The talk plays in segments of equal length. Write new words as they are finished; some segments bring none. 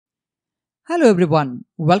Hello everyone,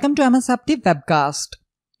 welcome to MS Aptiv webcast.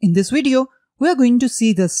 In this video, we are going to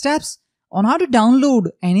see the steps on how to download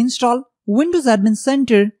and install Windows Admin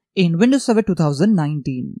Center in Windows Server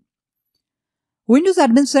 2019. Windows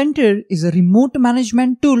Admin Center is a remote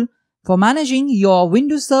management tool for managing your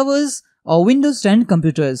Windows servers or Windows 10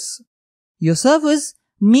 computers. Your servers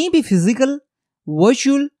may be physical,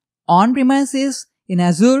 virtual, on-premises, in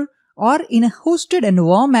Azure, or in a hosted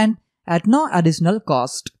environment at no additional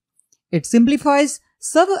cost. It simplifies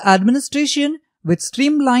server administration with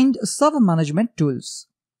streamlined server management tools.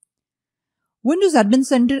 Windows Admin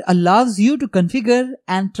Center allows you to configure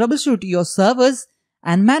and troubleshoot your servers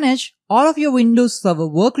and manage all of your Windows Server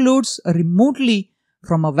workloads remotely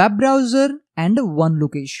from a web browser and one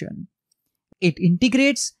location. It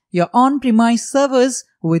integrates your on-premise servers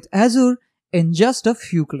with Azure in just a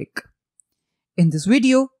few clicks. In this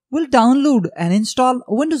video, we'll download and install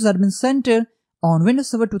Windows Admin Center on Windows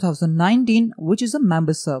Server 2019, which is a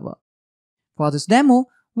member server. For this demo,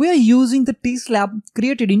 we are using the test lab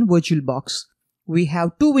created in VirtualBox. We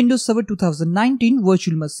have two Windows Server 2019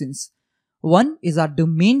 virtual machines. One is our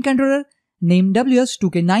domain controller named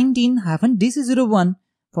ws2k19-dc01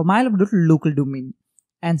 for mylab.local domain.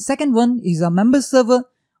 And second one is our member server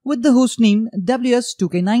with the host name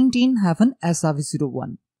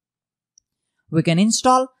ws2k19-srv01. We can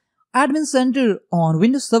install Admin Center on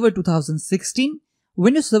Windows Server 2016,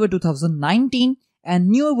 Windows Server 2019 and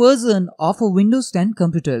newer version of Windows 10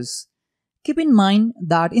 computers. Keep in mind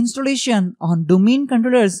that installation on domain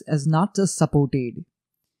controllers is not supported.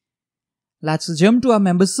 Let's jump to our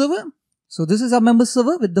member server. So this is our member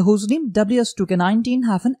server with the host name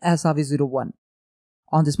ws2k19-srv01.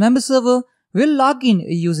 On this member server, we'll log in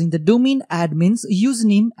using the domain admin's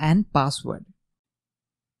username and password.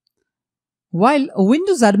 While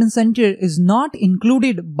Windows Admin Center is not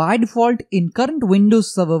included by default in current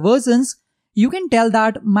Windows Server versions, you can tell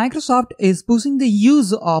that Microsoft is pushing the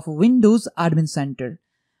use of Windows Admin Center.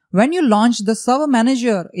 When you launch the Server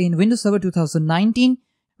Manager in Windows Server 2019,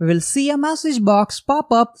 we will see a message box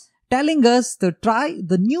pop up telling us to try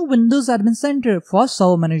the new Windows Admin Center for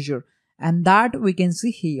Server Manager, and that we can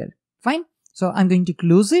see here. Fine. So I'm going to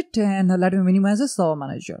close it and let me minimize the Server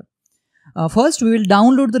Manager. First, we will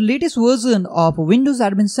download the latest version of Windows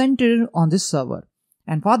Admin Center on this server.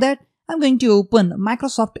 And for that, I'm going to open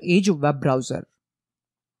Microsoft Edge web browser.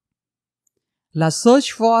 Let's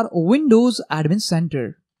search for Windows Admin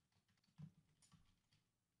Center.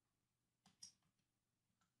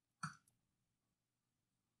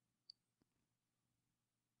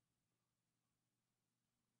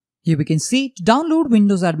 Here we can see to download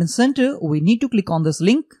Windows Admin Center, we need to click on this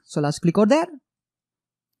link. So let's click on there.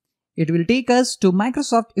 It will take us to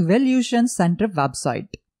Microsoft Evaluation Center website.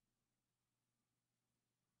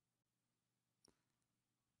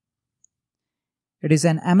 It is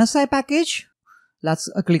an MSI package. Let's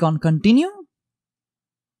click on Continue.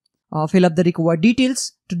 Fill up the required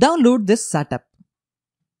details to download this setup.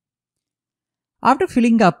 After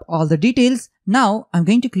filling up all the details, now I'm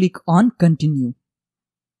going to click on Continue.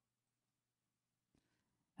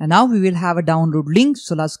 And now we will have a download link,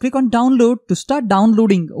 so let's click on download to start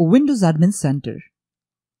downloading Windows Admin Center.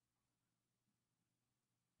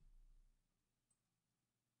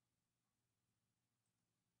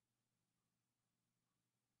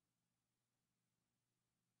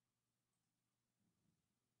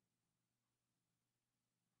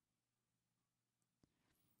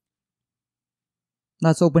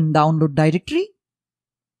 Let's open download directory.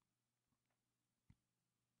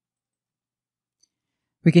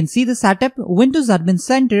 We can see the setup Windows Admin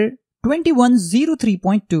Center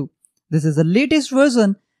 2103.2. This is the latest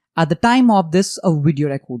version at the time of this video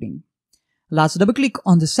recording. Let's double click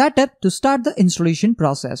on the setup to start the installation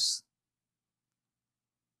process.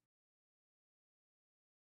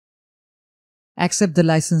 Accept the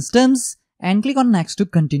license terms and click on Next to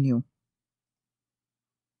continue.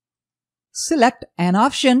 Select an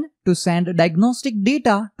option to send diagnostic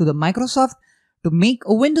data to the Microsoft to make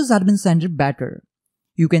Windows Admin Center better.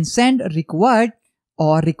 You can send required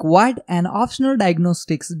and optional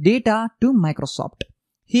diagnostics data to Microsoft.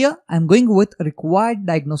 Here I'm going with required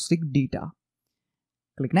diagnostic data.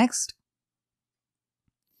 Click Next.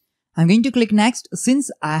 I'm going to click Next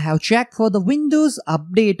since I have checked for the Windows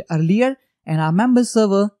update earlier and our member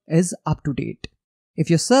server is up to date. If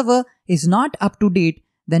your server is not up to date,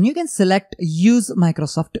 then you can select Use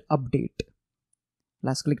Microsoft Update.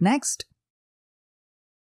 Let's click Next.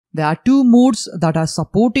 There are two modes that are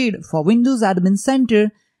supported for Windows Admin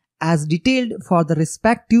Center as detailed for the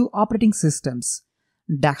respective operating systems: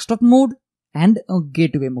 desktop mode and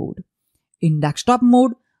gateway mode. In desktop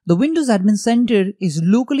mode, the Windows Admin Center is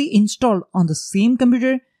locally installed on the same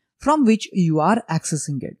computer from which you are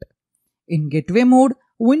accessing it. In gateway mode,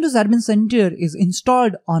 Windows Admin Center is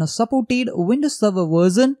installed on a supported Windows Server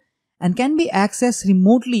version and can be accessed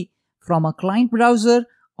remotely from a client browser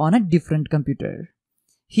on a different computer.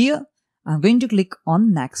 Here, I'm going to click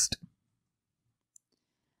on Next.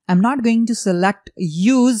 I'm not going to select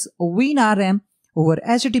Use WinRM over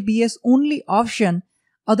HTTPS only option,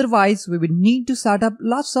 otherwise we will need to set up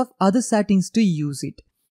lots of other settings to use it.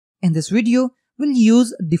 In this video, we'll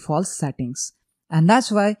use default settings, and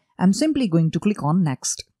that's why I'm simply going to click on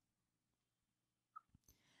Next.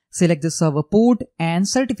 Select the server port and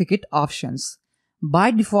certificate options.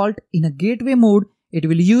 By default, in a gateway mode, it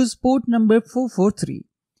will use port number 443.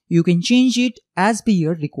 You can change it as per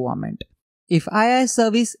your requirement. If II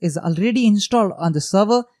service is already installed on the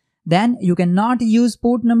server, then you cannot use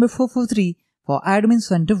port number 443 for Admin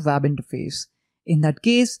Center web interface. In that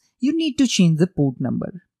case, you need to change the port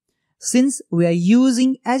number. Since we are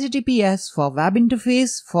using HTTPS for web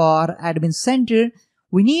interface for Admin Center,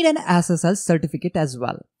 we need an SSL certificate as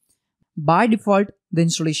well. By default, the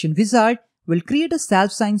installation wizard will create a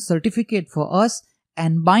self-signed certificate for us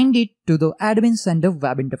and bind it to the Admin Center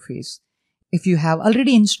web interface. If you have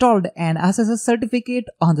already installed an SSL certificate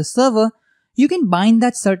on the server, you can bind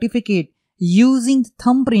that certificate using the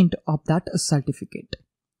thumbprint of that certificate.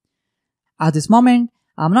 At this moment,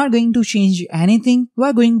 I'm not going to change anything.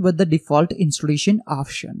 We're going with the default installation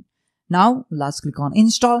option. Now, let's click on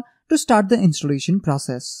Install to start the installation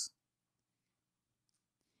process.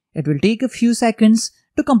 It will take a few seconds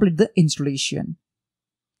to complete the installation.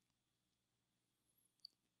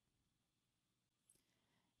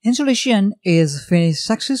 Installation is finished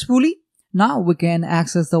successfully. Now we can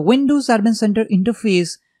access the Windows Admin Center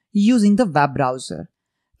interface using the web browser.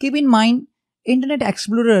 Keep in mind, Internet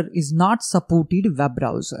Explorer is not supported web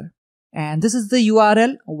browser, and this is the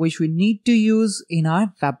URL which we need to use in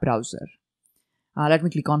our web browser. Let me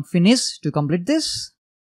click on Finish to complete this.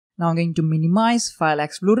 Now I'm going to minimize File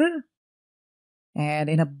Explorer, and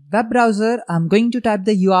in a web browser I'm going to type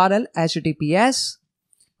the URL https://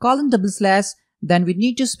 then we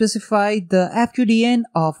need to specify the FQDN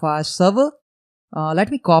of our server. Let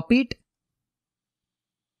me copy it.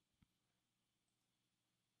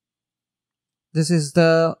 This is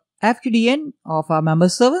the FQDN of our member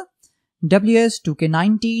server,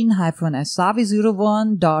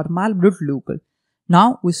 ws2k19-srv01.mylib.local.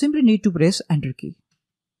 Now we simply need to press Enter key.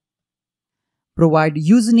 Provide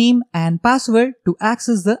username and password to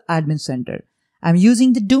access the admin center. I'm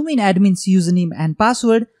using the domain admin's username and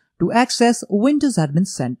password to access Windows Admin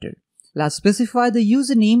Center. Let's specify the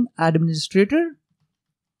username administrator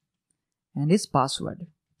and its password.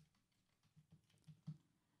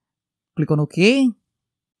 Click on OK.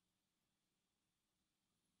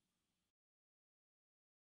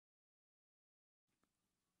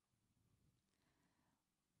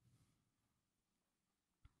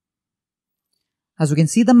 As you can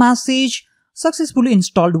see the message, successfully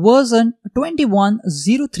installed version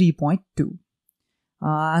 21.03.2.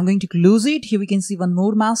 I'm going to close it. Here we can see one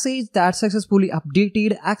more message that successfully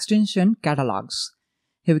updated extension catalogs.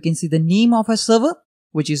 Here we can see the name of our server,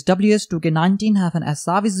 which is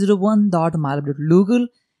ws2k19-srv01.mylib.local,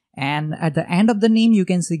 and at the end of the name you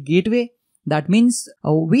can see gateway. That means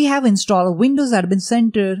we have installed Windows Admin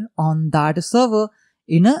Center on that server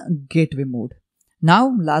in a gateway mode.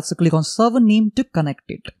 Now let's click on server name to connect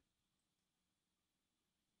it.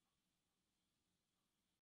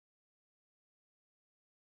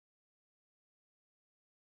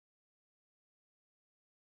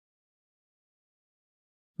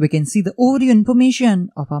 We can see the overview information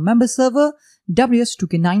of our member server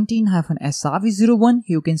ws2k19-srv01.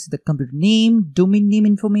 Here you can see the computer name, domain name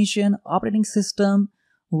information, operating system,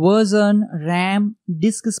 version, RAM,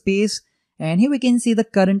 disk space, and here we can see the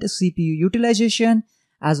current CPU utilization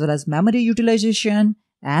as well as memory utilization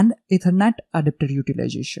and Ethernet adapter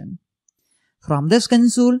utilization. From this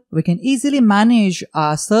console, we can easily manage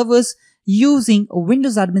our servers using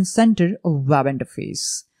Windows Admin Center web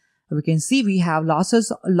interface. We can see we have lots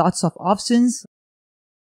of options.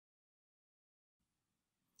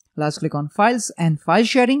 Let's click on Files and File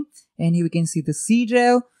Sharing, and here we can see the C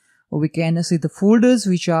drive. We can see the folders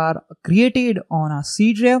which are created on our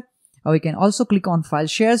C drive. We can also click on File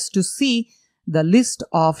Shares to see the list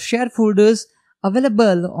of shared folders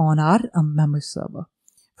available on our member server.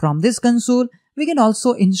 From this console, we can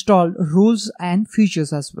also install rules and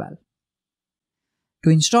features as well. To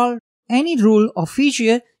install any rule or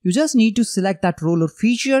feature, you just need to select that role or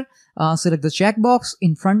feature, select the checkbox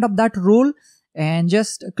in front of that role, and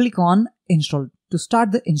just click on Install to start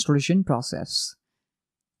the installation process.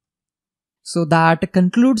 So that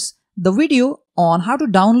concludes the video on how to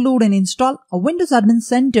download and install a Windows Admin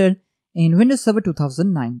Center in Windows Server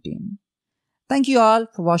 2019. Thank you all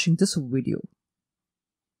for watching this video.